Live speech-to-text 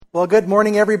Well, good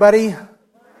morning, everybody.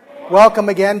 Welcome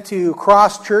again to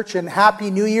Cross Church, and Happy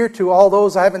New Year to all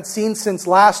those I haven't seen since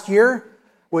last year,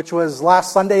 which was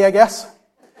last Sunday, I guess.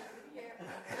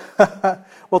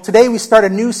 Well, today we start a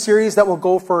new series that will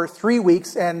go for 3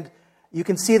 weeks, and you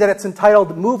can see that it's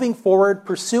entitled Moving Forward,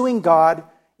 Pursuing God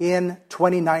in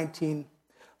 2019.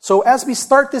 So as we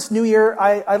start this new year,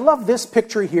 I love this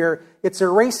picture here. It's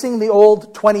erasing the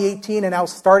old 2018 and now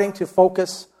starting to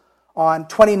focus on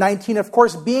 2019. Of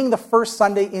course, being the first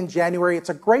Sunday in January, it's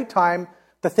a great time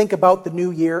to think about the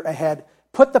new year ahead.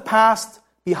 Put the past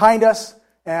behind us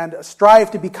and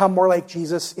strive to become more like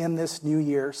Jesus in this new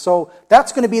year. So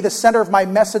that's going to be the center of my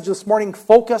message this morning,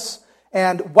 focus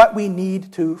and what we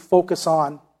need to focus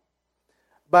on.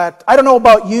 But I don't know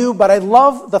about you, but I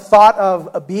love the thought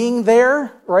of being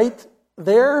there, right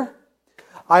there.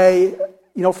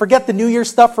 Forget the New Year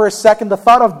stuff for a second. The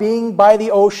thought of being by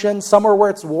the ocean, somewhere where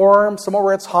it's warm, somewhere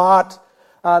where it's hot,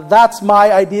 that's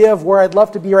my idea of where I'd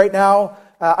love to be right now.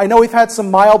 I know we've had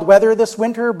some mild weather this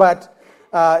winter, but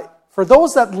for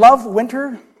those that love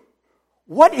winter,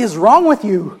 what is wrong with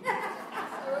you?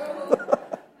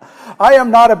 I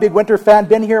am not a big winter fan,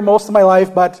 been here most of my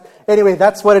life, but anyway,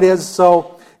 that's what it is.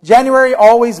 So January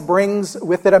always brings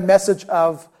with it a message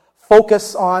of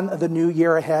focus on the new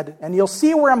year ahead. And you'll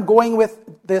see where I'm going with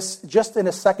this just in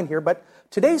a second here. But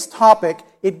today's topic,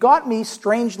 it got me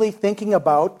strangely thinking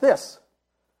about this.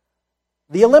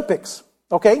 The Olympics,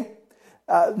 okay?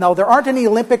 Now, there aren't any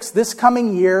Olympics this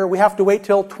coming year. We have to wait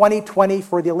till 2020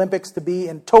 for the Olympics to be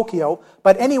in Tokyo.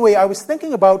 But anyway, I was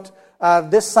thinking about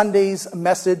this Sunday's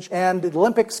message, and the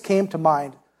Olympics came to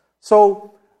mind.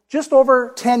 So just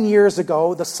over 10 years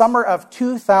ago, the summer of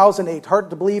 2008, hard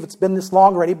to believe it's been this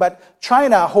long already, but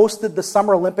China hosted the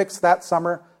Summer Olympics that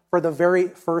summer for the very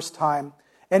first time.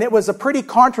 And it was a pretty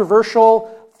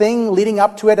controversial thing leading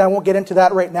up to it. I won't get into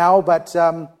that right now, but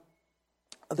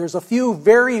there's a few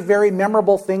very, very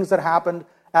memorable things that happened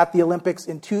at the Olympics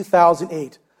in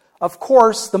 2008. Of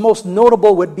course, the most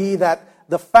notable would be that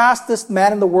the fastest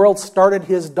man in the world started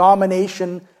his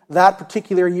domination that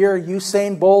particular year,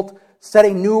 Usain Bolt,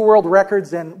 setting new world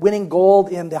records and winning gold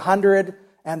in the 100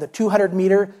 and the 200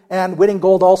 meter, and winning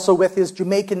gold also with his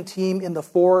Jamaican team in the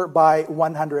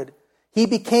 4x100. He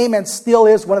became and still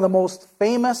is one of the most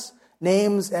famous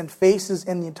names and faces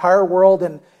in the entire world,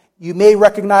 and you may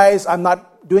recognize, I'm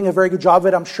not doing a very good job of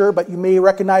it, I'm sure, but you may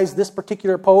recognize this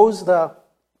particular pose, right?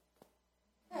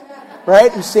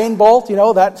 Usain Bolt,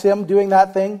 that's him doing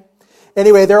that thing.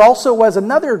 Anyway, there also was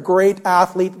another great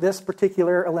athlete this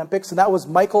particular Olympics, and that was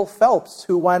Michael Phelps,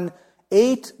 who won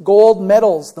 8 gold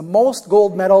medals, the most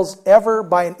gold medals ever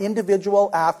by an individual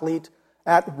athlete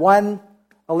at one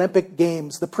Olympic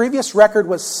Games. The previous record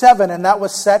was 7, and that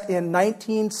was set in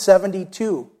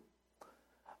 1972.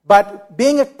 But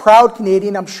being a proud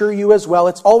Canadian, I'm sure you as well,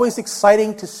 it's always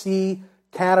exciting to see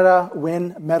Canada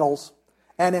win medals.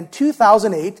 And in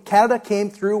 2008, Canada came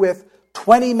through with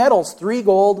 20 medals, 3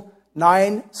 gold,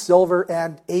 9 silver,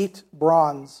 and 8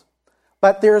 bronze.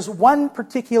 But there's one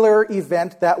particular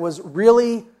event that was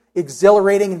really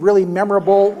exhilarating and really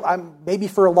memorable, maybe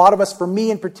for a lot of us, for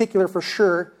me in particular for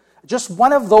sure. Just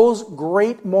one of those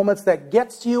great moments that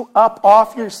gets you up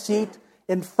off your seat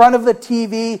in front of the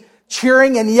TV,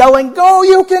 cheering and yelling, "Go,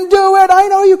 you can do it! I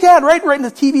know you can!" Right, and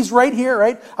the TV's right here,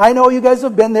 right? I know you guys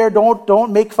have been there.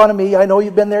 Don't make fun of me. I know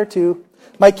you've been there too.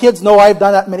 My kids know I've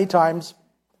done that many times.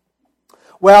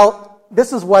 Well,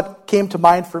 this is what came to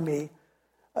mind for me.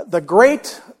 The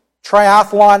great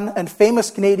triathlon and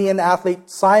famous Canadian athlete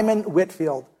Simon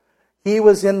Whitfield. He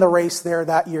was in the race there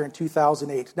that year in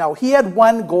 2008. Now, he had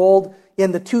won gold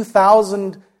in the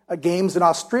 2000 Games in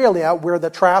Australia, where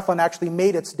the triathlon actually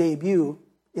made its debut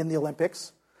in the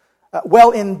Olympics.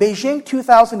 In Beijing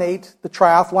 2008, the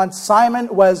triathlon, Simon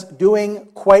was doing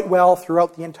quite well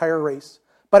throughout the entire race.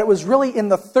 But it was really in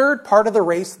the third part of the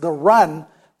race, the run,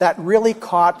 that really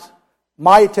caught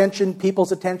my attention,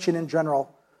 people's attention in general.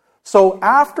 So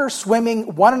after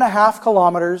swimming 1.5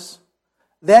 kilometers,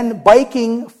 then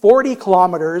biking 40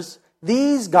 kilometers,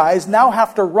 these guys now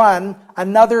have to run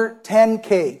another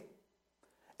 10K.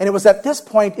 And it was at this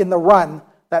point in the run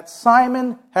that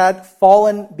Simon had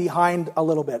fallen behind a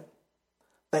little bit.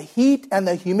 The heat and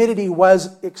the humidity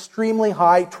was extremely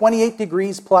high, 28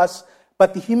 degrees plus,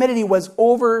 but the humidity was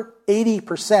over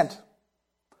 80%.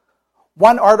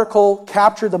 One article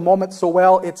captured the moment so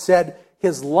well, it said,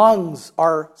 his lungs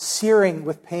are searing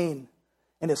with pain,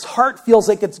 and his heart feels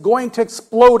like it's going to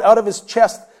explode out of his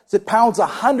chest as it pounds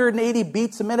 180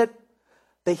 beats a minute.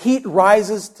 The heat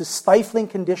rises to stifling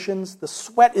conditions. The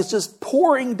sweat is just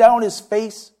pouring down his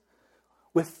face.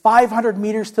 With 500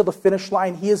 meters to the finish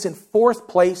line, he is in 4th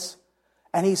place.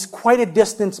 and he's quite a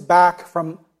distance back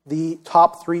from the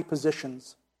top 3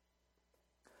 positions.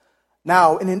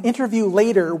 Now, in an interview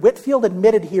later, Whitfield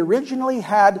admitted he originally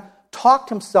had talked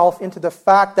himself into the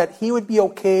fact that he would be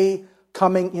okay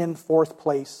coming in 4th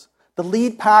place. The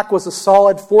lead pack was a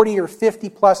solid 40 or 50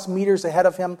 plus meters ahead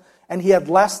of him, and he had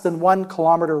less than 1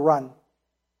 kilometer run.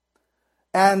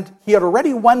 And he had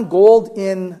already won gold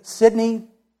in Sydney.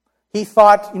 He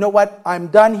thought, you know what, I'm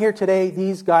done here today.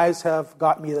 These guys have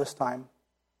got me this time.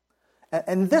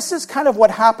 And this is kind of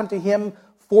what happened to him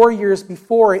 4 years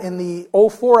before in the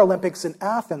 2004 Olympics in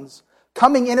Athens.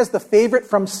 Coming in as the favorite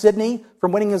from Sydney,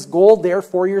 from winning his gold there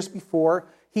 4 years before,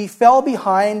 he fell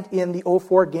behind in the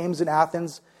 2004 Games in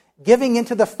Athens, giving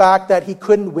into the fact that he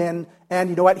couldn't win, and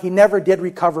you know what, he never did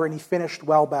recover, and he finished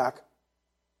well back.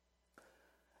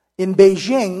 In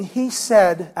Beijing, he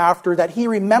said after that he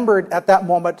remembered at that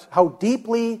moment how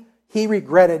deeply he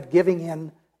regretted giving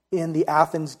in the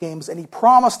Athens Games, and he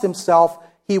promised himself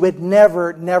he would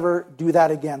never, never do that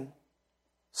again.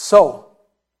 So,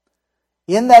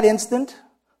 in that instant,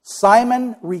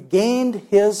 Simon regained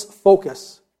his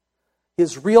focus,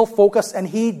 his real focus, and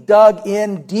he dug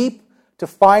in deep to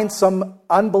find some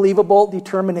unbelievable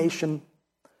determination.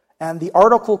 And the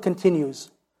article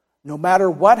continues, no matter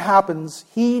what happens,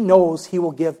 he knows he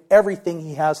will give everything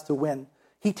he has to win.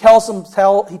 He tells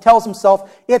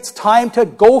himself, it's time to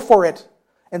go for it.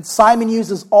 And Simon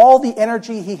uses all the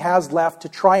energy he has left to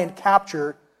try and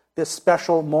capture this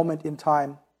special moment in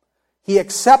time. He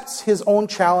accepts his own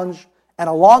challenge, and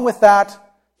along with that,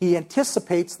 he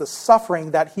anticipates the suffering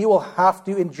that he will have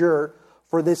to endure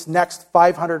for this next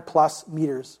 500 plus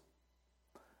meters.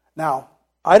 Now,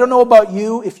 I don't know about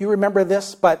you if you remember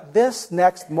this, but this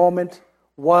next moment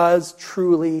was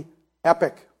truly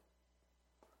epic.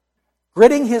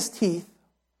 Gritting his teeth,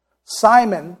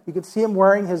 Simon, you can see him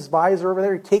wearing his visor over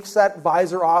there. He takes that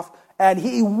visor off and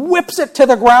he whips it to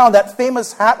the ground, that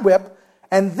famous hat whip.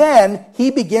 And then he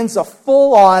begins a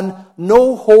full-on,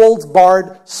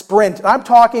 no-holds-barred sprint. And I'm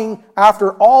talking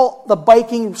after all the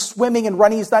biking, swimming, and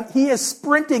running he's done, he is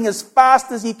sprinting as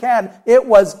fast as he can. It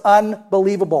was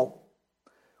unbelievable.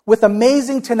 With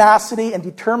amazing tenacity and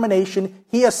determination,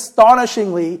 he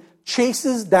astonishingly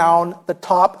chases down the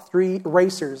top 3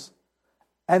 racers.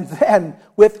 And then,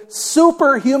 with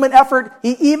superhuman effort,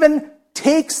 he even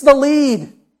takes the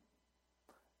lead.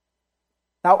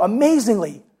 Now,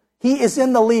 amazingly, he is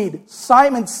in the lead.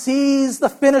 Simon sees the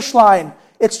finish line.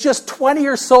 It's just 20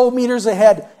 or so meters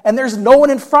ahead, and there's no one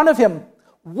in front of him.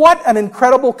 What an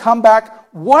incredible comeback.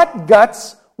 What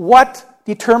guts. What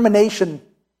determination.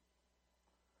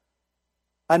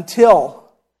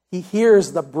 Until he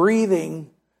hears the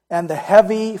breathing and the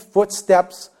heavy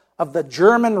footsteps of the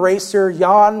German racer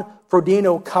Jan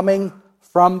Frodeno coming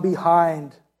from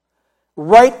behind.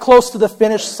 Right close to the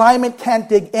finish, Simon can't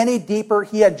dig any deeper.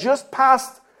 He had just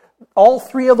passed all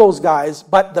 3 of those guys,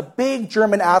 but the big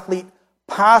German athlete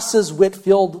passes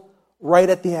Whitfield right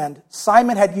at the end.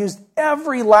 Simon had used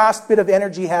every last bit of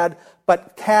energy he had,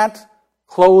 but can't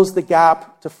close the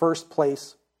gap to first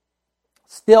place.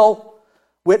 Still,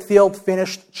 Whitfield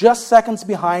finished just seconds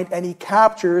behind, and he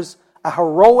captures a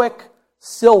heroic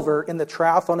silver in the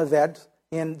triathlon event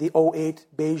in the 2008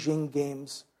 Beijing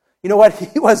Games. You know what?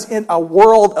 He was in a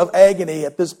world of agony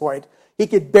at this point. He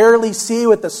could barely see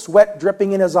with the sweat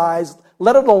dripping in his eyes,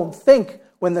 let alone think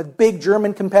when the big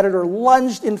German competitor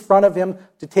lunged in front of him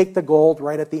to take the gold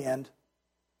right at the end.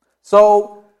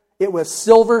 So it was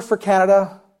silver for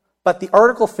Canada, but the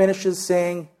article finishes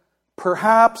saying,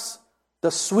 perhaps the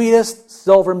sweetest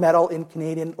silver medal in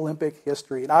Canadian Olympic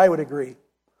history. And I would agree.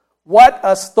 What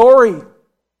a story.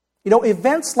 You know,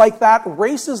 events like that,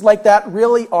 races like that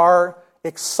really are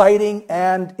exciting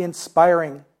and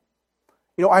inspiring.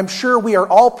 You know, I'm sure we are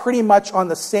all pretty much on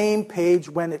the same page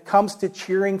when it comes to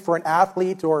cheering for an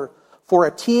athlete or for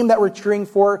a team that we're cheering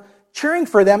for. Cheering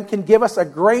for them can give us a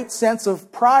great sense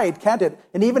of pride, can't it?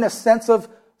 And even a sense of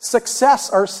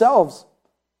success ourselves.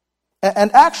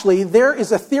 And actually, there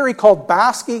is a theory called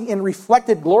basking in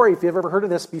reflected glory, if you've ever heard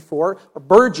of this before, or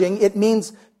burgeoning. It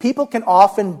means people can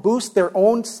often boost their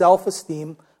own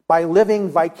self-esteem by living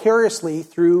vicariously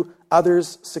through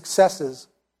others' successes.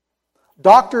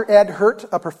 Dr. Ed Hurt,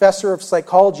 a professor of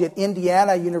psychology at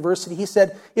Indiana University, he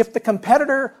said, if the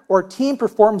competitor or team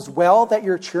performs well that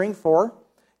you're cheering for,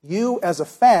 you as a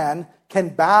fan can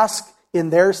bask in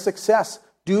their success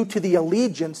due to the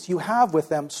allegiance you have with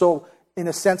them. So, in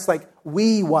a sense, like,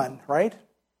 we won, right?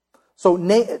 So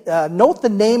note the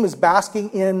name is basking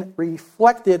in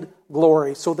reflected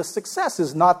glory. So the success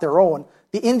is not their own.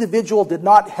 The individual did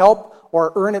not help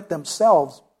or earn it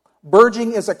themselves.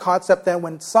 Burgeoning is a concept then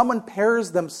when someone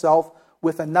pairs themselves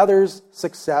with another's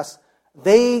success,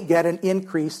 they get an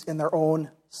increase in their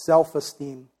own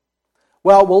self-esteem.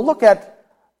 Well, we'll look at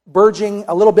Burging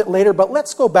a little bit later, but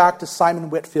let's go back to Simon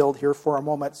Whitfield here for a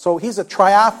moment. So he's a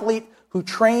triathlete who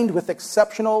trained with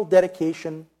exceptional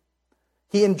dedication.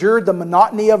 He endured the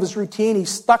monotony of his routine. He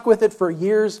stuck with it for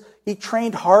years. He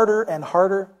trained harder and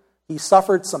harder. He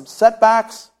suffered some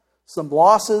setbacks, some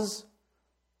losses,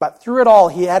 but through it all,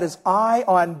 he had his eye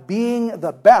on being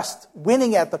the best,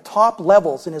 winning at the top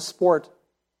levels in his sport.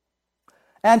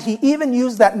 And he even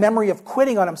used that memory of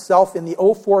quitting on himself in the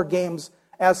 2004 games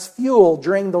as fuel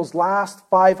during those last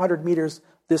 500 meters,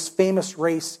 this famous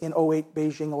race in 2008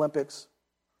 Beijing Olympics.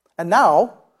 And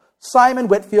now, Simon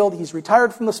Whitfield, he's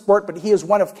retired from the sport, but he is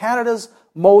one of Canada's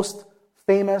most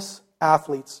famous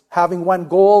athletes, having won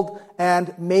gold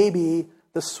and maybe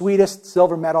the sweetest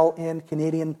silver medal in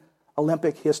Canadian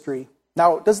Olympic history.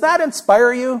 Now, does that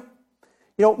inspire you?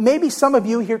 You know, maybe some of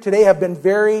you here today have been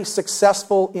very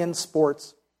successful in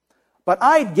sports, but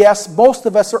I'd guess most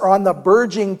of us are on the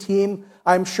Burging team,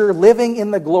 I'm sure, living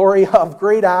in the glory of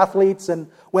great athletes.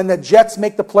 And when the Jets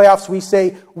make the playoffs, we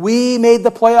say, we made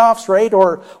the playoffs, right?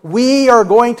 Or we are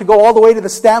going to go all the way to the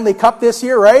Stanley Cup this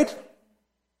year, right?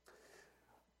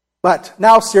 But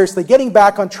now, seriously, getting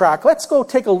back on track, let's go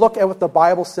take a look at what the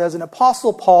Bible says, and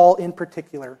Apostle Paul in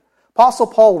particular. Apostle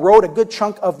Paul wrote a good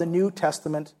chunk of the New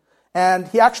Testament, and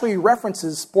he actually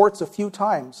references sports a few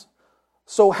times.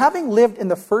 So having lived in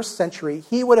the first century,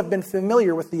 he would have been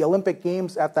familiar with the Olympic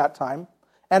Games at that time,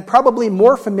 and probably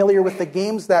more familiar with the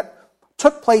games that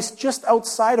took place just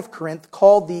outside of Corinth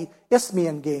called the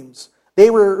Isthmian Games. They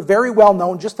were very well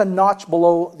known, just a notch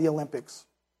below the Olympics.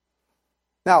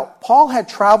 Now, Paul had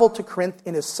traveled to Corinth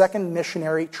in his second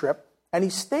missionary trip, and he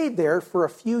stayed there for a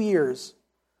few years.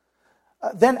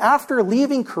 Then after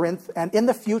leaving Corinth, and in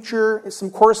the future,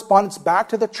 some correspondence back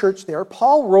to the church there,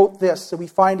 Paul wrote this that we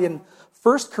find in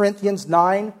 1 Corinthians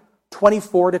 9,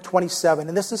 24 to 27.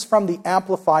 And this is from the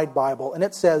Amplified Bible. And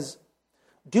it says,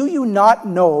 "Do you not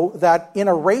know that in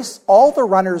a race all the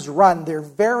runners run their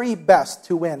very best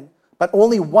to win, but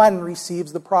only one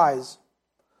receives the prize?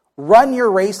 Run your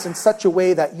race in such a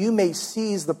way that you may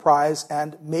seize the prize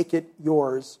and make it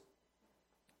yours."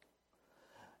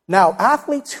 Now,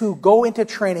 athletes who go into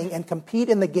training and compete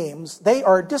in the games, they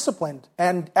are disciplined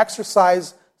and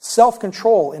exercise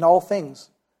self-control in all things.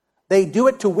 They do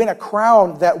it to win a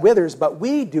crown that withers, but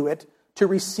we do it to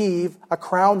receive a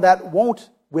crown that won't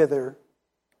wither.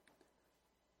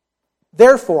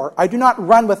 Therefore, I do not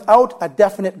run without a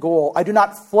definite goal. I do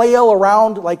not flail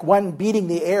around like one beating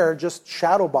the air, just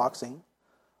shadow boxing.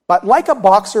 But like a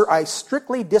boxer, I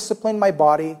strictly discipline my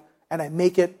body and I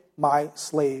make it my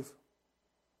slave.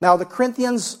 Now, the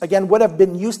Corinthians, again, would have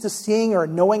been used to seeing or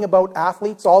knowing about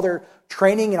athletes, all their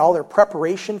training and all their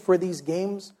preparation for these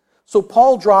games. So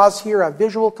Paul draws here a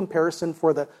visual comparison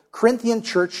for the Corinthian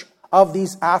church of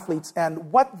these athletes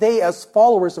and what they, as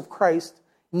followers of Christ,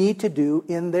 need to do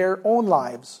in their own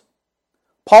lives.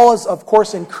 Paul is, of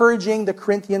course, encouraging the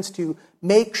Corinthians to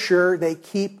make sure they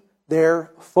keep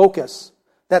their focus,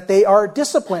 that they are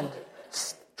disciplined,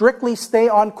 strictly stay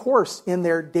on course in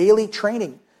their daily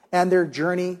training and their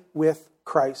journey with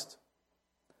Christ.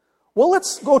 Well,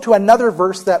 let's go to another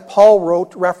verse that Paul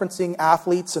wrote referencing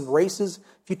athletes and races.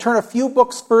 If you turn a few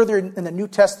books further in the New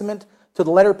Testament to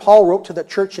the letter Paul wrote to the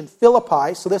church in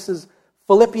Philippi, so this is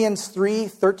Philippians 3,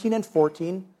 13 and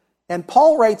 14, and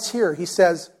Paul writes here, he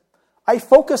says, "I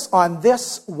focus on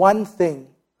this one thing,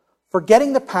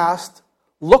 forgetting the past,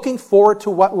 looking forward to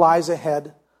what lies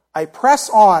ahead. I press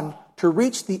on to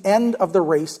reach the end of the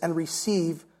race and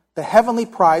receive the heavenly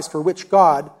prize for which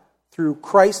God, through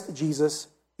Christ Jesus,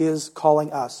 is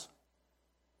calling us."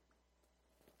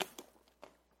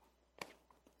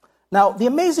 Now, the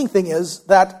amazing thing is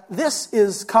that this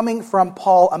is coming from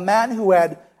Paul, a man who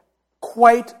had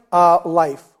quite a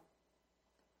life.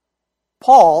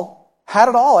 Paul had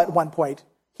it all at one point.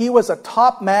 He was a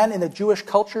top man in the Jewish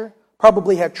culture,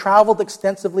 probably had traveled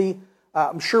extensively,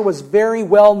 I'm sure was very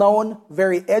well known,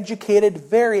 very educated,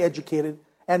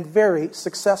 and very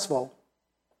successful.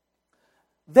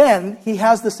 Then he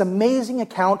has this amazing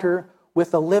encounter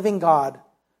with the living God,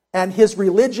 and his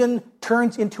religion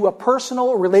turns into a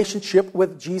personal relationship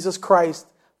with Jesus Christ,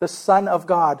 the Son of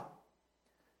God.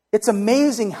 It's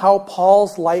amazing how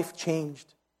Paul's life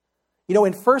changed. You know,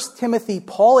 in 1 Timothy,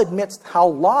 Paul admits how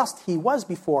lost he was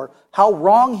before, how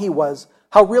wrong he was,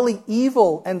 how really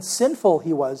evil and sinful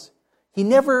he was. He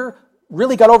never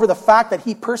really got over the fact that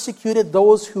he persecuted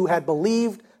those who had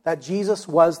believed that Jesus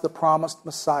was the promised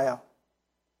Messiah.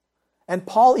 And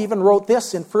Paul even wrote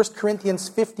this in 1 Corinthians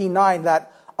 59,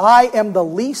 that I am the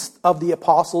least of the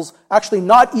apostles, actually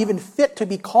not even fit to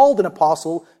be called an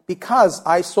apostle because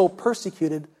I so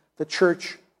persecuted the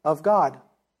church of God.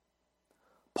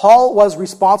 Paul was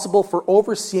responsible for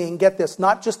overseeing, get this,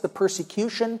 not just the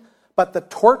persecution, but the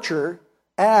torture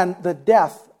and the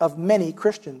death of many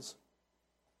Christians.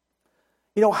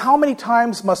 You know, how many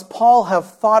times must Paul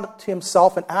have thought to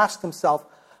himself and asked himself,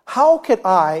 how could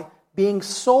I, being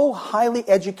so highly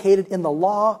educated in the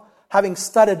law, having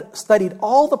studied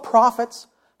all the prophets,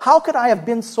 how could I have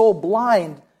been so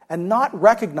blind and not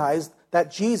recognized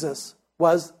that Jesus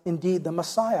was indeed the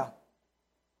Messiah?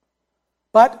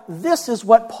 But this is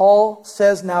what Paul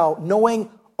says now, knowing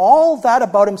all that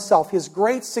about himself, his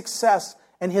great success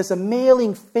and his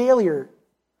amazing failure.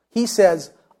 He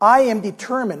says, I am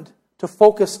determined to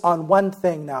focus on one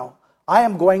thing now. I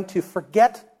am going to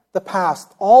forget the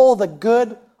past, all the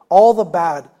good, all the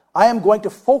bad. I am going to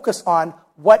focus on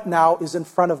what now is in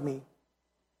front of me.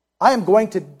 I am going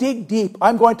to dig deep.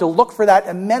 I'm going to look for that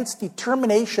immense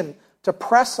determination to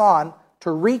press on,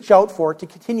 to reach out for, to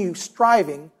continue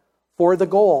striving for the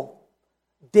goal.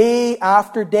 Day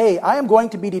after day, I am going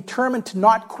to be determined to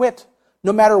not quit,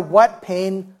 no matter what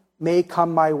pain may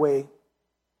come my way.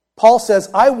 Paul says,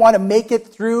 I want to make it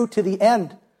through to the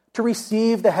end, to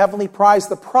receive the heavenly prize,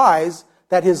 the prize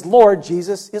that his Lord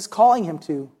Jesus is calling him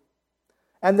to.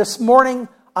 And this morning,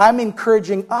 I'm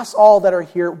encouraging us all that are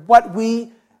here,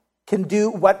 we can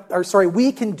do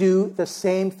the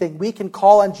same thing. We can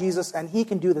call on Jesus and he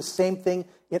can do the same thing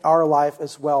in our life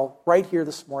as well, right here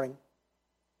this morning.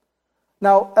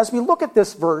 Now, as we look at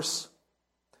this verse,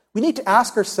 we need to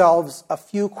ask ourselves a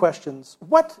few questions.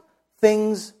 What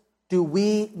things do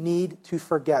we need to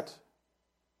forget?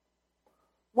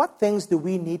 What things do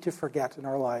we need to forget in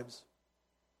our lives?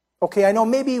 Okay, I know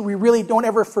maybe we really don't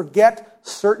ever forget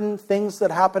certain things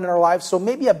that happen in our lives, so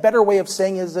maybe a better way of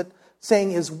saying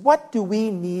is what do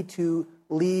we need to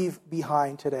leave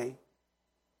behind today?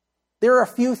 There are a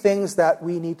few things that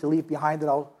we need to leave behind that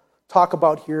I'll talk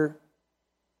about here.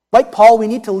 Like Paul, we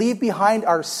need to leave behind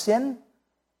our sin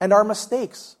and our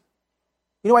mistakes.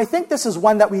 You know, I think this is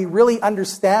one that we really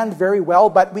understand very well,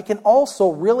 but we can also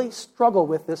really struggle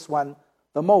with this one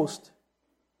the most.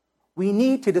 We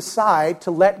need to decide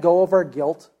to let go of our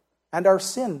guilt and our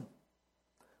sin.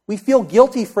 We feel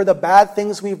guilty for the bad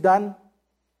things we've done.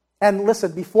 And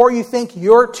listen, before you think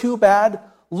you're too bad,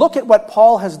 look at what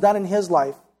Paul has done in his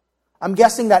life. I'm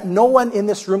guessing that no one in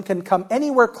this room can come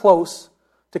anywhere close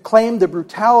to claim the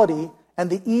brutality and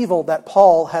the evil that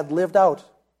Paul had lived out.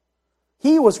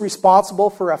 He was responsible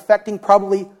for affecting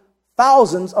probably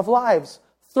thousands of lives,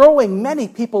 throwing many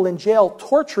people in jail,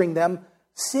 torturing them,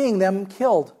 seeing them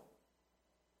killed.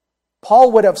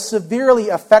 Paul would have severely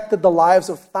affected the lives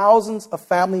of thousands of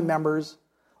family members,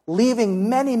 leaving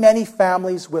many, many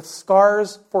families with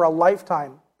scars for a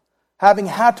lifetime, having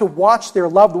had to watch their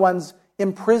loved ones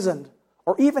imprisoned,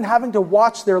 or even having to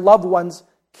watch their loved ones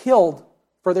killed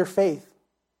for their faith.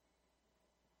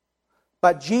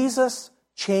 But Jesus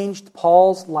changed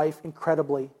Paul's life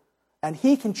incredibly, and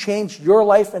he can change your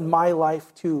life and my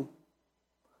life too.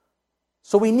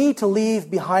 So we need to leave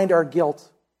behind our guilt.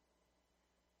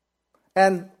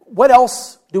 And what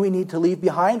else do we need to leave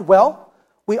behind? Well,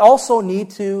 we also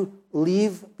need to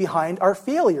leave behind our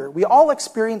failure. We all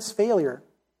experience failure.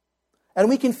 And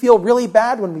we can feel really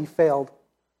bad when we failed.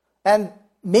 And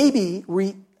maybe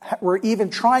we're even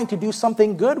trying to do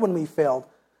something good when we failed.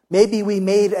 Maybe we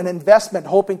made an investment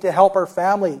hoping to help our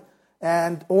family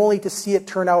and only to see it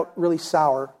turn out really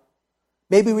sour.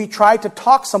 Maybe we tried to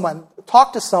talk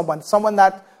to someone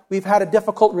that we've had a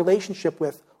difficult relationship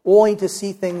with, only to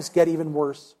see things get even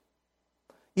worse.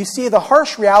 You see, the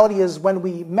harsh reality is when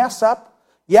we mess up,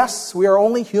 yes, we are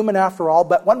only human after all,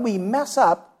 but when we mess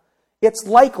up, it's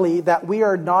likely that we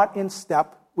are not in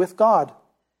step with God.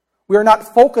 We are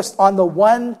not focused on the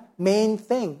one main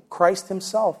thing, Christ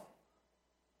himself.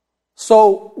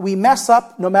 So we mess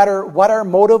up no matter what our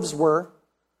motives were.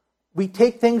 We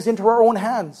take things into our own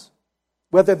hands,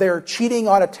 whether they're cheating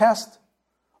on a test,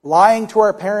 lying to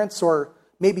our parents, or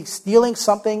maybe stealing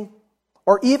something,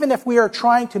 or even if we are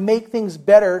trying to make things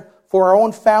better for our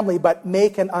own family but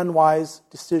make an unwise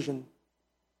decision.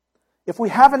 If we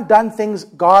haven't done things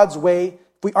God's way,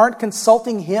 if we aren't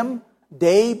consulting him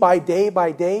day by day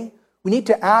by day, we need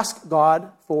to ask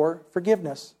God for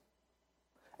forgiveness.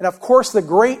 And of course, the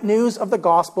great news of the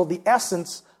gospel, the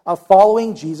essence of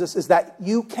following Jesus, is that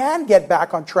you can get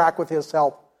back on track with his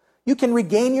help. You can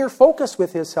regain your focus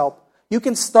with his help. You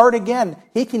can start again.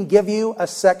 He can give you a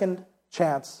second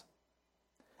chance.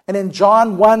 And in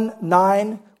John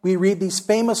 1:9, we read these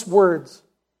famous words.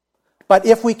 But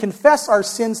if we confess our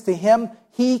sins to him,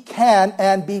 He can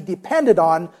and be depended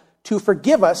on to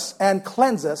forgive us and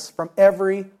cleanse us from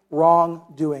every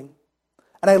wrongdoing.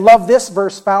 And I love this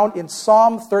verse found in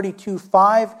Psalm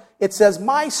 32:5. It says,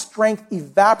 "My strength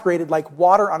evaporated like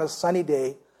water on a sunny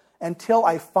day until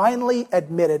I finally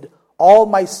admitted all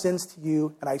my sins to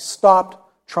you and I stopped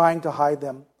trying to hide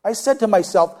them. I said to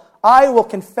myself, I will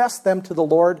confess them to the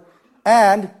Lord,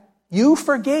 and you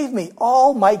forgave me.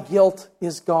 All my guilt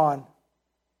is gone."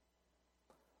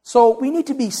 So we need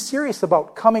to be serious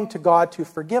about coming to God to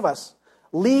forgive us.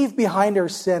 Leave behind our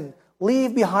sin.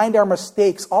 Leave behind our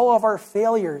mistakes, all of our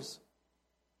failures.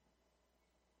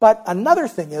 But another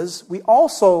thing is, we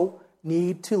also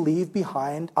need to leave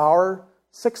behind our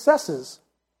successes.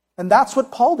 And that's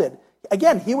what Paul did.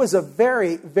 Again, he was a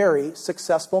very, very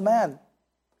successful man.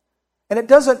 And it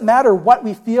doesn't matter what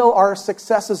we feel our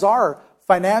successes are,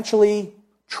 financially,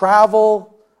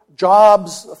 travel,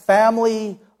 jobs,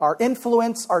 family, our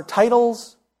influence, our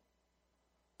titles.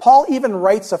 Paul even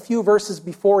writes a few verses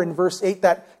before in verse 8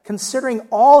 that considering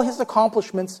all his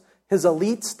accomplishments, his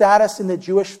elite status in the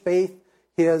Jewish faith,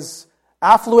 his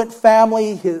affluent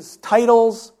family, his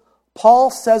titles, Paul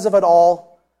says of it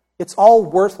all, it's all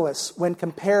worthless when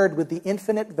compared with the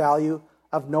infinite value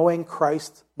of knowing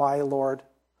Christ my Lord.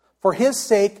 For his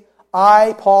sake,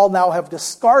 I, Paul, now have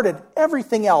discarded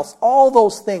everything else, all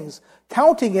those things,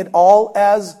 counting it all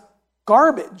as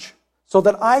garbage, so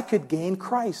that I could gain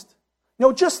Christ.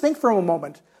 Just think for a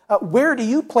moment. Where do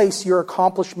you place your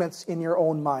accomplishments in your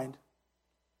own mind?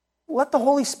 Let the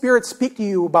Holy Spirit speak to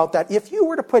you about that. If you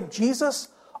were to put Jesus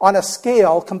on a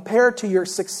scale compared to your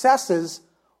successes,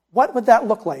 what would that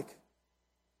look like?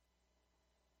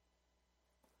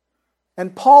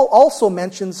 And Paul also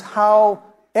mentions how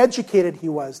educated he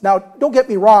was. Now, don't get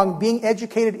me wrong, being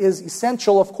educated is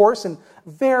essential, of course, and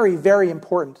very, very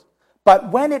important.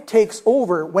 But when it takes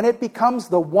over, when it becomes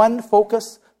the one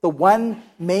focus, the one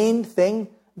main thing,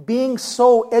 being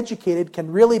so educated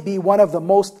can really be one of the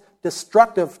most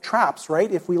destructive traps,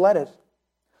 right, if we let it.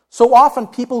 So often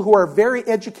people who are very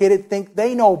educated think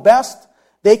they know best,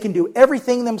 they can do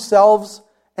everything themselves,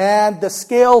 and the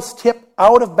scales tip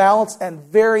out of balance and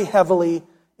very heavily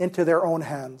into their own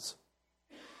hands.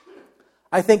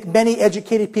 I think many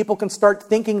educated people can start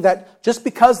thinking that just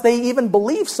because they even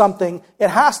believe something, it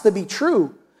has to be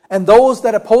true. And those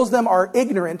that oppose them are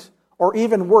ignorant, or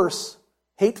even worse,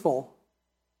 hateful.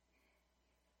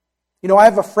 I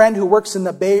have a friend who works in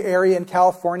the Bay Area in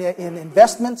California in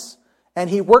investments, and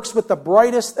he works with the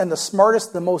brightest and the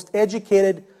smartest, the most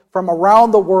educated from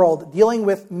around the world, dealing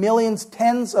with millions,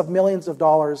 tens of millions of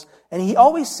dollars. And he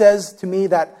always says to me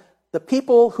that the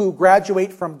people who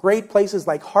graduate from great places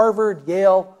like Harvard,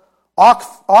 Yale,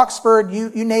 Oxford,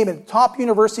 you name it, top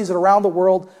universities around the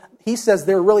world, he says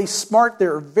they're really smart,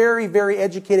 they're very, very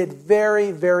educated,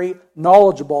 very, very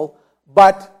knowledgeable.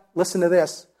 But listen to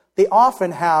this, they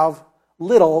often have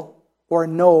little or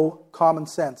no common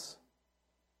sense.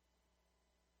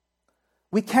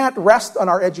 We can't rest on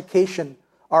our education,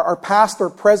 our past or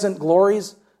present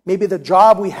glories, maybe the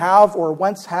job we have or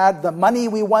once had, the money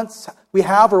we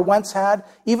have or once had,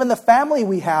 even the family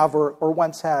we have or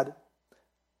once had.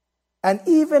 And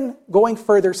even going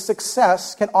further,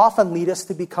 success can often lead us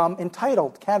to become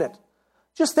entitled, can't it?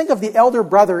 Just think of the elder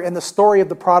brother in the story of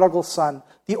the prodigal son.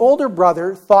 The older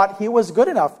brother thought he was good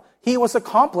enough. He was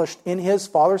accomplished in his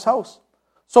father's house.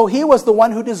 So he was the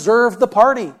one who deserved the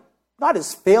party, not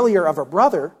his failure of a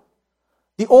brother.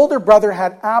 The older brother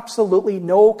had absolutely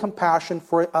no compassion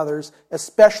for others,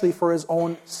 especially for his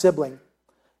own sibling.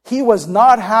 He was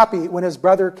not happy when his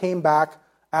brother came back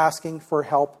asking for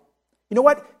help. You know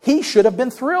what? He should have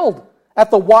been thrilled at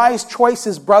the wise choice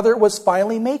his brother was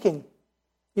finally making.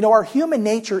 Our human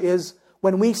nature is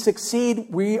when we succeed,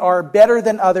 we are better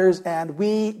than others and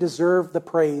we deserve the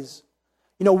praise.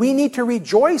 We need to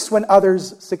rejoice when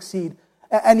others succeed.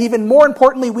 And even more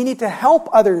importantly, we need to help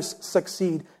others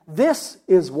succeed. This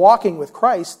is walking with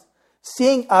Christ,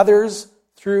 seeing others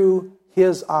through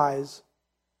his eyes.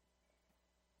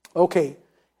 Okay,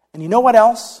 and you know what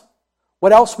else?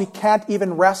 What else we can't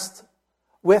even rest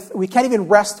with? We can't even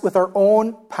rest with our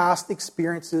own past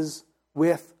experiences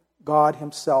with God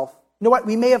himself. You know what?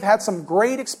 We may have had some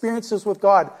great experiences with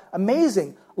God,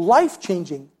 amazing,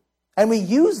 life-changing, and we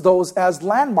use those as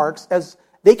landmarks, as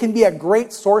they can be a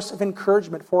great source of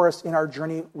encouragement for us in our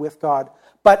journey with God.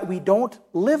 But we don't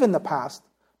live in the past,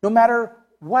 no matter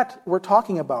what we're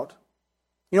talking about.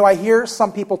 I hear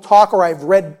some people talk, or I've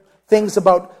read things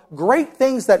about great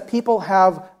things that people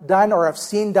have done or have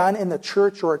seen done in the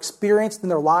church or experienced in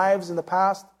their lives in the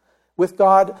past with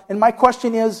God. And my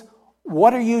question is,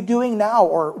 what are you doing now?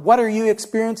 Or what are you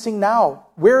experiencing now?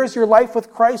 Where is your life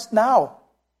with Christ now?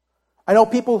 I know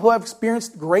people who have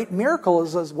experienced great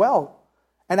miracles as well.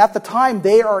 And at the time,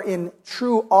 they are in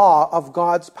true awe of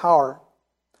God's power.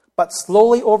 But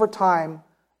slowly over time,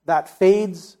 that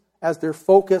fades as their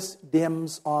focus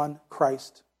dims on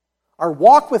Christ. Our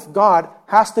walk with God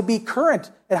has to be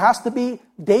current. It has to be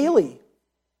daily.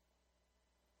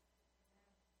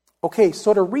 Okay,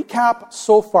 so to recap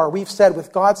so far, we've said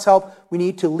with God's help, we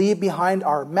need to leave behind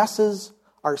our messes,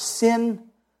 our sin,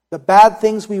 the bad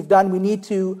things we've done. We need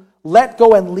to let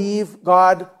go and leave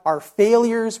God our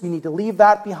failures. We need to leave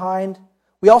that behind.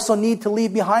 We also need to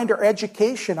leave behind our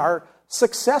education, our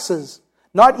successes,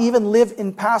 not even live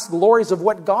in past glories of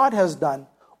what God has done,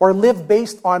 or live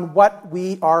based on what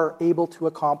we are able to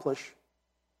accomplish.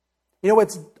 You know,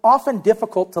 it's often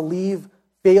difficult to leave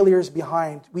failures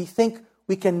behind. We think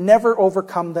we can never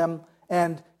overcome them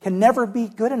and can never be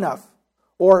good enough,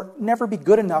 or never be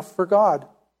good enough for God.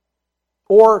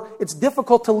 Or it's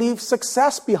difficult to leave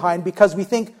success behind because we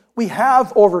think we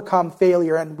have overcome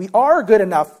failure and we are good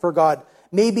enough for God,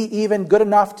 maybe even good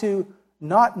enough to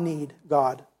not need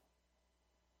God.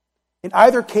 In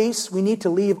either case, we need to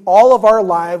leave all of our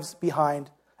lives behind.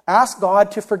 Ask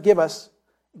God to forgive us,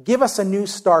 give us a new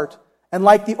start. And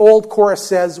like the old chorus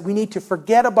says, we need to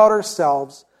forget about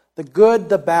ourselves, the good,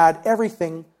 the bad,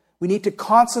 everything. We need to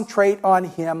concentrate on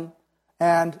Him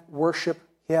and worship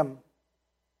Him.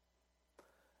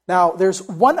 Now, there's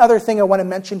one other thing I want to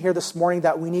mention here this morning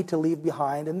that we need to leave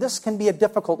behind, and this can be a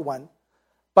difficult one,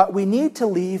 but we need to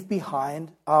leave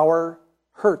behind our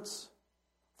hurts.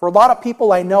 For a lot of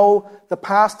people, I know the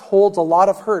past holds a lot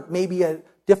of hurt, maybe a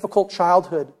difficult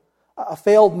childhood, a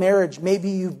failed marriage,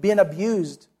 maybe you've been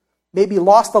abused, maybe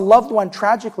lost a loved one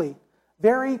tragically.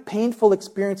 Very painful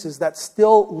experiences that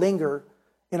still linger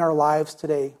in our lives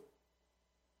today.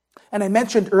 And I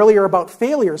mentioned earlier about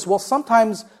failures. Well,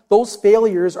 sometimes those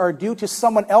failures are due to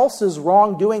someone else's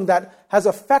wrongdoing that has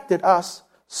affected us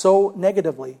so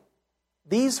negatively.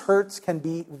 These hurts can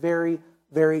be very,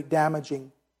 very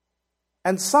damaging.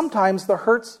 And sometimes the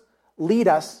hurts lead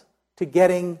us to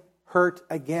getting hurt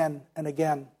again and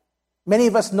again. Many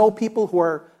of us know people who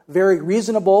are very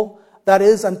reasonable. That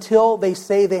is, until they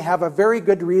say they have a very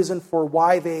good reason for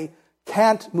why they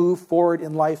can't move forward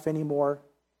in life anymore.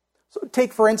 So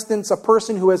take, for instance, a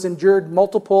person who has endured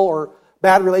multiple or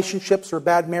bad relationships or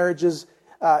bad marriages.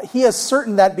 He is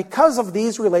certain that because of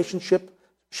these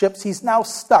relationships, he's now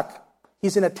stuck.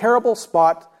 He's in a terrible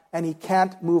spot and he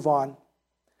can't move on.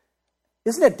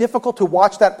 Isn't it difficult to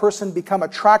watch that person become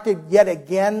attracted yet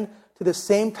again to the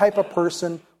same type of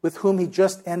person with whom he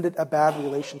just ended a bad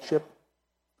relationship?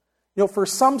 You know, for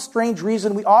some strange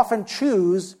reason, we often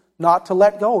choose not to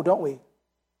let go, don't we?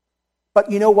 But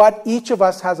you know what? Each of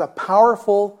us has a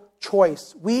powerful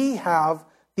choice. We have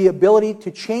the ability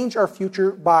to change our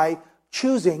future by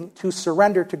choosing to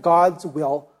surrender to God's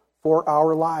will for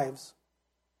our lives.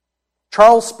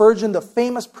 Charles Spurgeon, the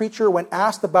famous preacher, when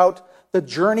asked about the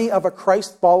journey of a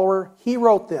Christ follower, he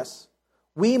wrote this: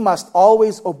 "We must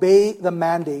always obey the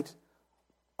mandate,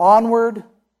 onward,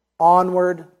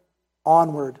 onward,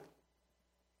 onward."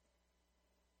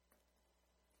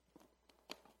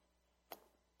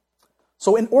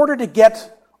 So in order to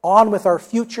get on with our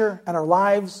future and our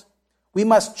lives, we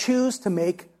must choose to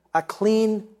make a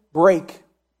clean break.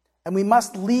 And we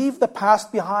must leave the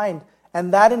past behind.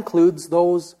 And that includes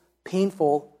those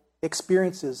painful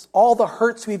experiences. All the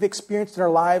hurts we've experienced in our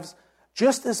lives,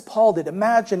 just as Paul did.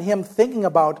 Imagine him thinking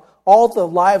about all the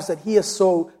lives that he has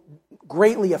so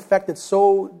greatly affected,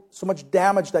 so much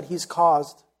damage that he's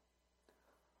caused.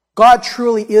 God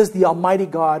truly is the Almighty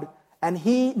God, and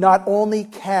He not only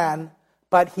can,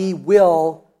 but He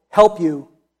will help you.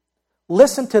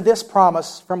 Listen to this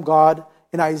promise from God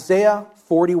in Isaiah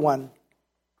 41.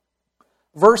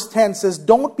 Verse 10 says,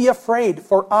 "Don't be afraid,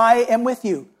 for I am with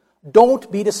you.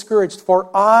 Don't be discouraged, for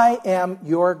I am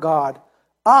your God.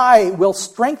 I will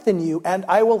strengthen you, and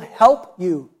I will help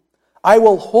you. I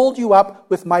will hold you up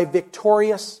with my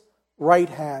victorious right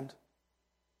hand."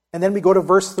 And then we go to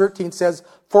verse 13, says,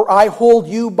 "For I hold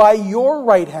you by your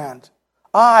right hand.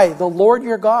 I, the Lord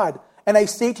your God. And I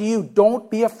say to you, don't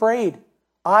be afraid.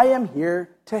 I am here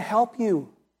to help you."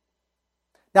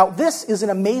 Now, this is an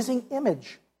amazing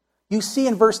image. You see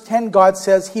in verse 10, God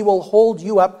says He will hold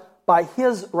you up by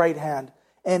His right hand.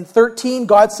 And 13,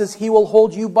 God says He will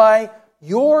hold you by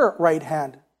your right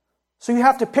hand. So you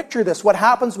have to picture this. What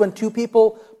happens when two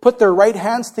people put their right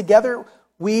hands together?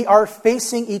 We are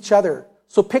facing each other.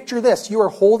 So picture this. You are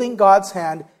holding God's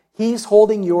hand. He's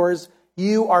holding yours.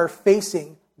 You are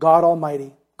facing God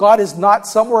Almighty. God is not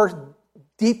somewhere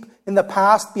deep in the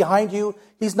past behind you.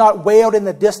 He's not way out in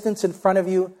the distance in front of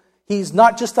you. He's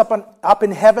not just up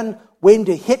in heaven waiting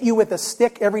to hit you with a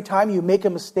stick every time you make a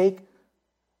mistake.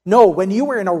 No, when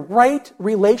you are in a right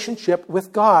relationship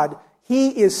with God, He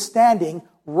is standing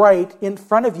right in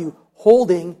front of you,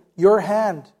 holding your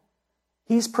hand.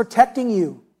 He's protecting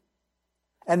you.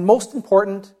 And most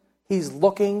important, He's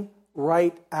looking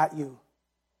right at you.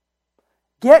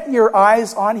 Get your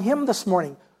eyes on Him this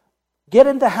morning. Get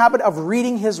into the habit of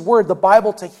reading His Word, the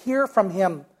Bible, to hear from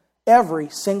Him every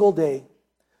single day.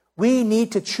 We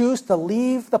need to choose to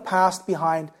leave the past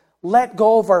behind, let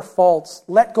go of our faults,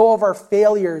 let go of our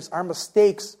failures, our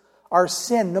mistakes, our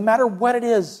sin, no matter what it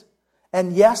is.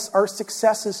 And yes, our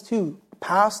successes too,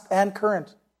 past and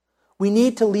current. We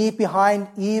need to leave behind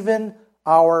even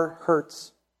our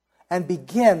hurts and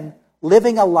begin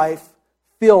living a life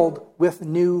filled with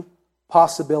new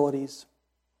possibilities.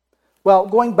 Well,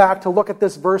 going back to look at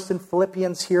this verse in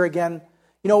Philippians here again,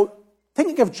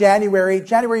 thinking of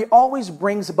January always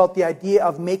brings about the idea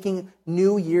of making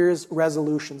New Year's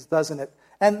resolutions, doesn't it?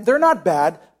 And they're not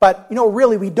bad, but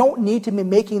really we don't need to be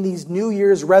making these New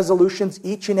Year's resolutions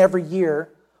each and every year.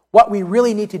 What we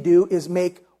really need to do is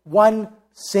make one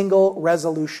single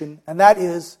resolution, and that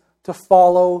is to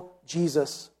follow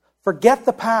Jesus. Forget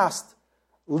the past.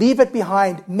 Leave it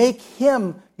behind. Make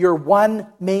Him your one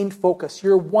main focus,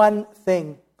 your one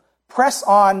thing. Press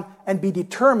on and be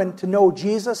determined to know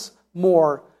Jesus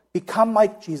more. Become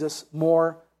like Jesus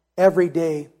more every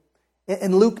day.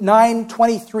 In Luke 9,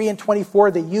 23 and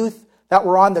 24, the youth that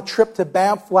were on the trip to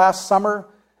Banff last summer,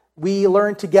 we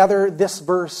learned together this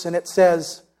verse, and it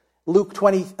says, Luke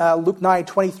 9,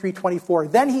 23, 24.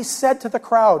 Then he said to the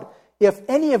crowd, if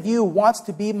any of you wants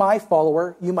to be my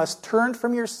follower, you must turn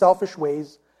from your selfish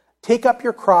ways, take up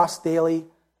your cross daily,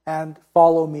 and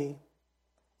follow me.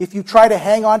 If you try to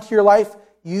hang on to your life,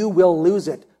 you will lose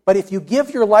it. But if you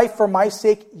give your life for my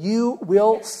sake, you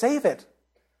will save it.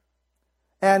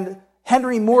 And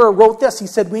Henry Moore wrote this. He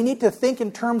said, we need to think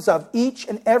in terms of each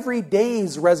and every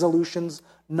day's resolutions,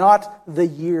 not the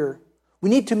year.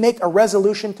 We need to make a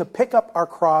resolution to pick up our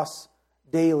cross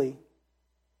daily.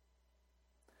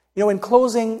 In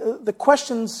closing, the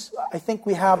questions I think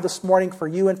we have this morning for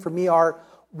you and for me are,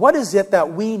 what is it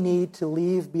that we need to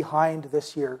leave behind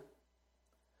this year?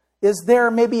 Is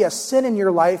there maybe a sin in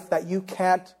your life that you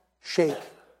can't shake?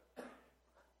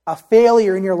 A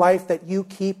failure in your life that you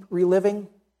keep reliving?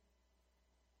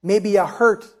 Maybe a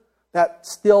hurt that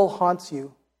still haunts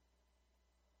you?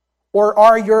 Or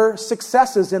are your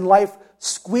successes in life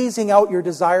squeezing out your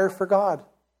desire for God?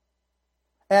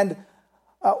 And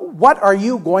what are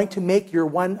you going to make your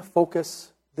one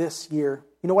focus this year?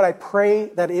 You know what? I pray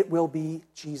that it will be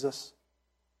Jesus.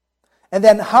 And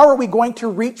then how are we going to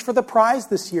reach for the prize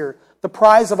this year? The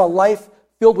prize of a life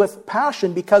filled with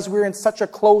passion because we're in such a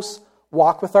close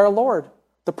walk with our Lord.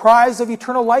 The prize of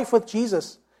eternal life with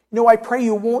Jesus. I pray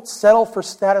you won't settle for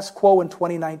status quo in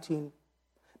 2019.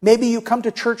 Maybe you come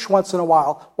to church once in a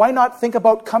while. Why not think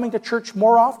about coming to church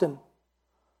more often?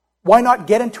 Why not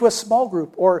get into a small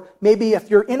group? Or maybe if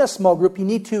you're in a small group, you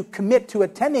need to commit to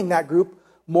attending that group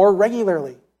more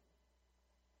regularly.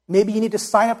 Maybe you need to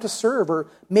sign up to serve, or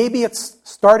maybe it's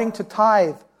starting to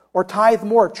tithe, or tithe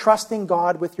more, trusting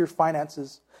God with your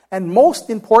finances. And most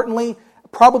importantly,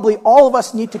 probably all of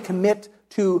us need to commit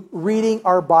to reading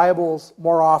our Bibles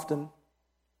more often.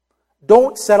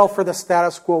 Don't settle for the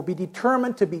status quo. Be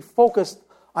determined to be focused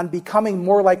on becoming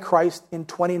more like Christ in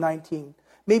 2019.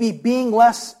 Maybe being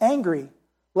less angry,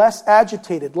 less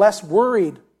agitated, less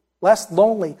worried, less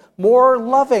lonely, more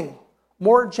loving,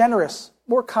 more generous,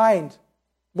 more kind,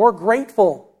 more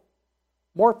grateful,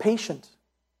 more patient.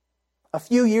 A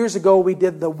few years ago, we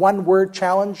did the one-word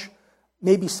challenge.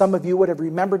 Maybe some of you would have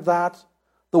remembered that.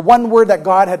 The one word that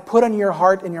God had put on your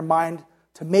heart and your mind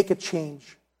to make a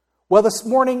change. Well, this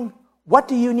morning, what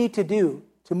do you need to do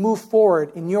to move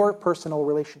forward in your personal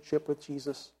relationship with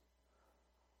Jesus?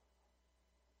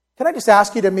 Can I just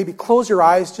ask you to maybe close your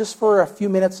eyes just for a few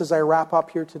minutes as I wrap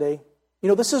up here today?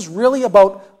 This is really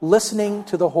about listening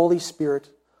to the Holy Spirit.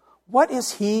 What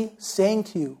is He saying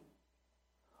to you?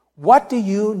 What do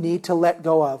you need to let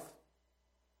go of?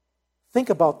 Think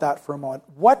about that for a moment.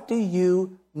 What do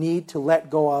you need to let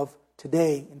go of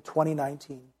today in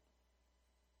 2019?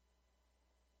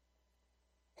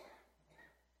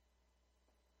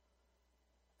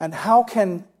 And how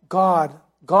can God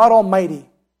Almighty,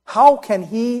 how can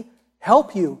He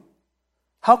help you?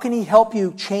 How can He help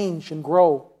you change and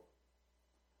grow?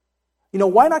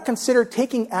 Why not consider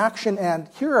taking action? And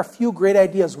here are a few great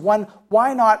ideas. One,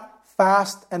 why not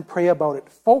fast and pray about it?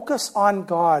 Focus on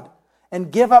God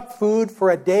and give up food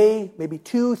for a day, maybe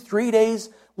 2, 3 days.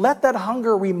 Let that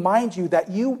hunger remind you that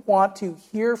you want to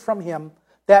hear from Him,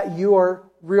 that you're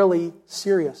really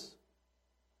serious.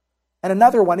 And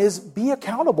another one is be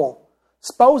accountable.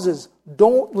 Spouses,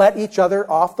 don't let each other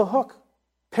off the hook.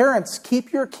 Parents,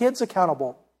 keep your kids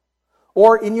accountable.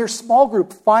 Or in your small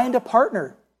group, find a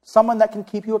partner, someone that can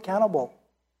keep you accountable.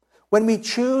 When we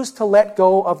choose to let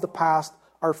go of the past,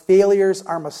 our failures,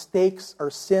 our mistakes,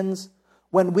 our sins,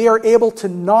 when we are able to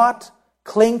not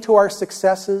cling to our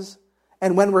successes,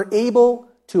 and when we're able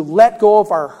to let go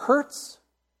of our hurts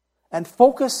and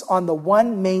focus on the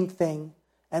one main thing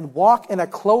and walk in a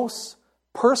close,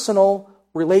 personal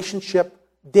relationship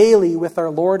daily with our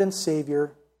Lord and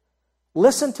Savior,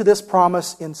 listen to this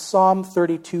promise in Psalm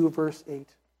 32, verse 8.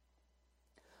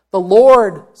 The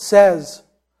Lord says,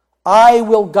 I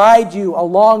will guide you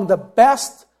along the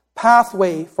best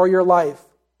pathway for your life.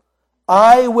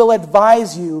 I will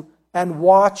advise you and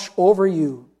watch over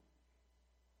you.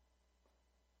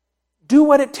 Do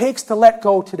what it takes to let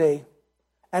go today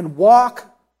and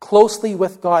walk closely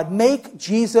with God. Make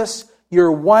Jesus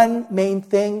your one main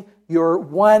thing, your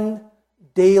one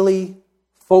daily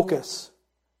focus.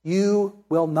 You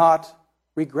will not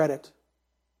regret it.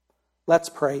 Let's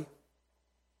pray.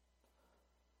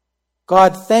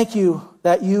 God, thank you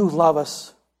that you love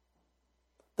us.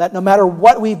 That no matter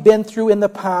what we've been through in the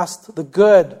past, the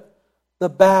good, the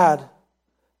bad,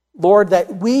 Lord,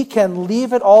 that we can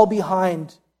leave it all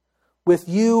behind with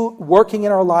you working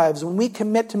in our lives. When we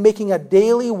commit to making a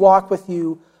daily walk with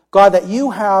you, God, that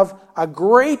you have a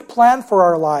great plan for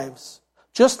our lives.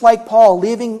 Just like Paul,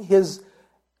 leaving his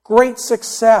great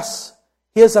success,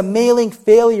 his amazing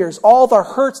failures, all the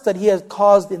hurts that he has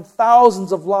caused in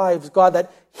thousands of lives, God,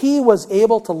 that he was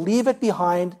able to leave it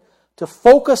behind, to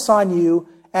focus on you,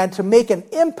 and to make an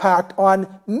impact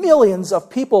on millions of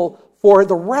people for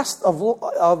the rest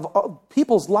of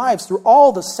people's lives through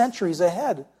all the centuries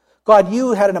ahead. God,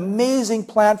 you had an amazing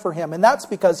plan for him, and that's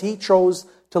because he chose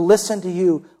to listen to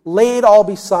you, lay it all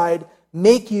beside,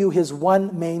 make you his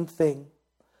one main thing.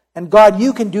 And God,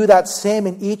 you can do that same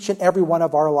in each and every one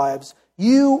of our lives.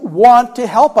 You want to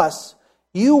help us.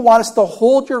 You want us to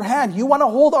hold your hand. You want to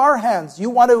hold our hands.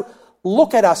 You want to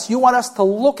look at us. You want us to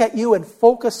look at you and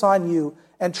focus on you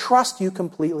and trust you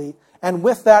completely. And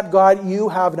with that, God, you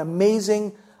have an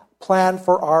amazing plan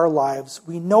for our lives.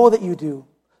 We know that you do.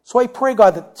 So I pray,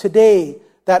 God, that today,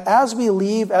 that as we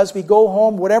leave, as we go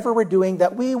home, whatever we're doing,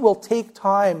 that we will take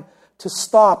time to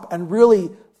stop and really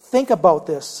think about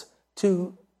this.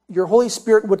 Your Holy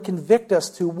Spirit would convict us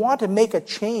to want to make a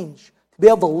change, to be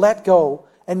able to let go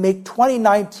and make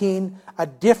 2019 a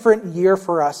different year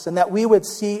for us, and that we would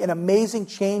see an amazing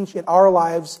change in our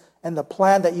lives and the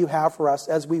plan that you have for us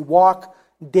as we walk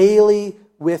daily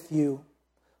with you.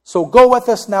 So go with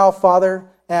us now, Father,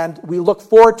 and we look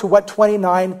forward to what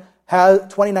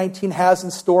 2019 has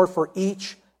in store for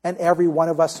each and every one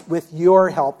of us with your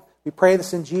help. We pray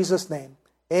this in Jesus' name.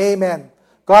 Amen.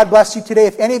 God bless you today.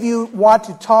 If any of you want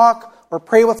to talk or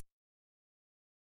pray with